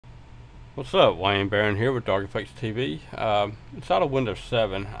What's up, Wayne Barron here with Dark Effects TV. Inside of Windows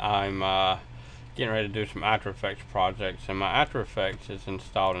 7, I'm getting ready to do some After Effects projects, and my After Effects is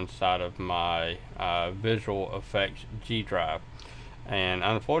installed inside of my Visual Effects G drive. And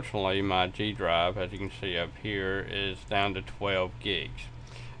unfortunately, my G drive, as you can see up here, is down to 12 gigs.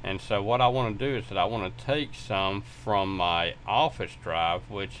 And so what I want to do is that I want to take some from my Office drive,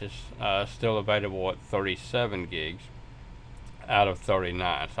 which is still available at 37 gigs out of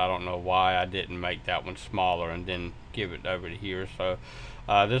 39. So I don't know why I didn't make that one smaller and then give it over to here. So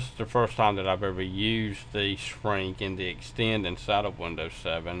this is the first time that I've ever used the shrink and the extend inside of Windows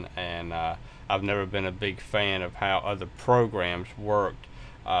 7, and I've never been a big fan of how other programs worked.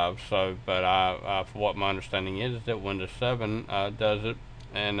 For what my understanding is that Windows 7 does it,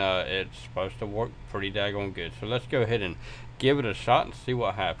 and it's supposed to work pretty daggone good. So let's go ahead and give it a shot and see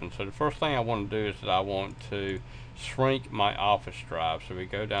what happens. So the first thing I want to do is that I want to shrink my Office drive. So we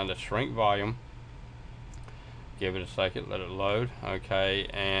go down to shrink volume, give it a second, let it load. Okay,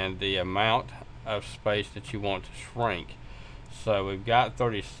 and the amount of space that you want to shrink. So we've got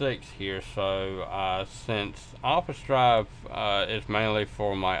 36 here. So since Office drive is mainly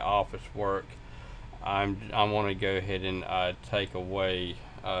for my office work, I want to go ahead and take away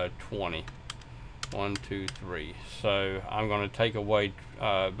 20. 1, 2, 3. So I'm going to take away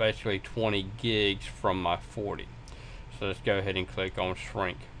basically 20 gigs from my 40. So let's go ahead and click on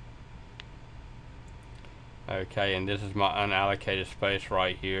shrink. Okay, and this is my unallocated space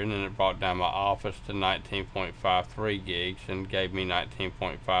right here, and then it brought down my Office to 19.53 gigs and gave me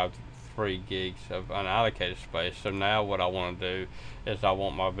 19.53 gigs of unallocated space. So now what I want to do is I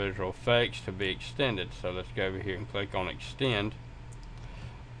want my visual effects to be extended. So let's go over here and click on extend.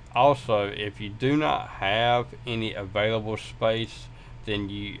 Also, if you do not have any available space, then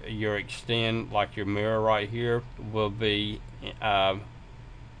your extend, like your mirror right here, will be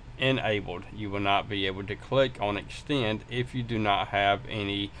enabled. You will not be able to click on extend if you do not have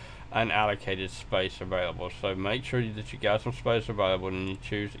any unallocated space available. So make sure that you got some space available and you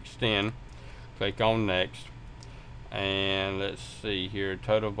choose extend. Click on next, and let's see here,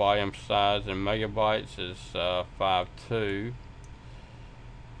 total volume size in megabytes is 5.2,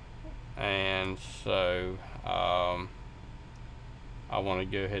 and so I want to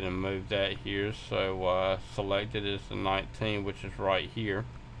go ahead and move that here. So selected is the 19, which is right here.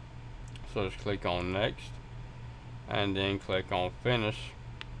 So let's click on next, and then click on finish,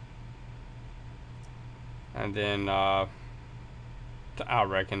 and then I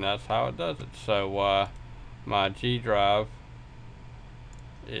reckon that's how it does it. So my G drive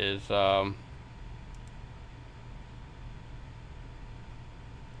is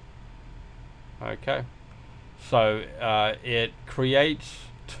okay. So it creates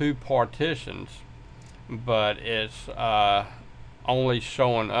two partitions, but it's only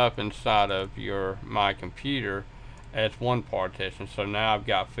showing up inside of my computer as one partition. So now I've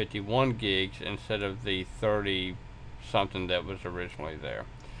got 51 gigs instead of the 30 something that was originally there.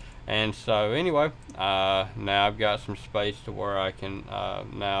 And so anyway, now I've got some space to where I can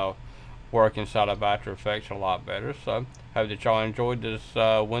now work inside of After Effects a lot better. So hope that y'all enjoyed this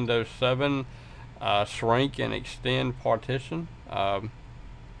Windows 7 shrink and extend partition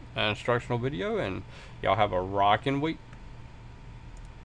instructional video, and y'all have a rocking week.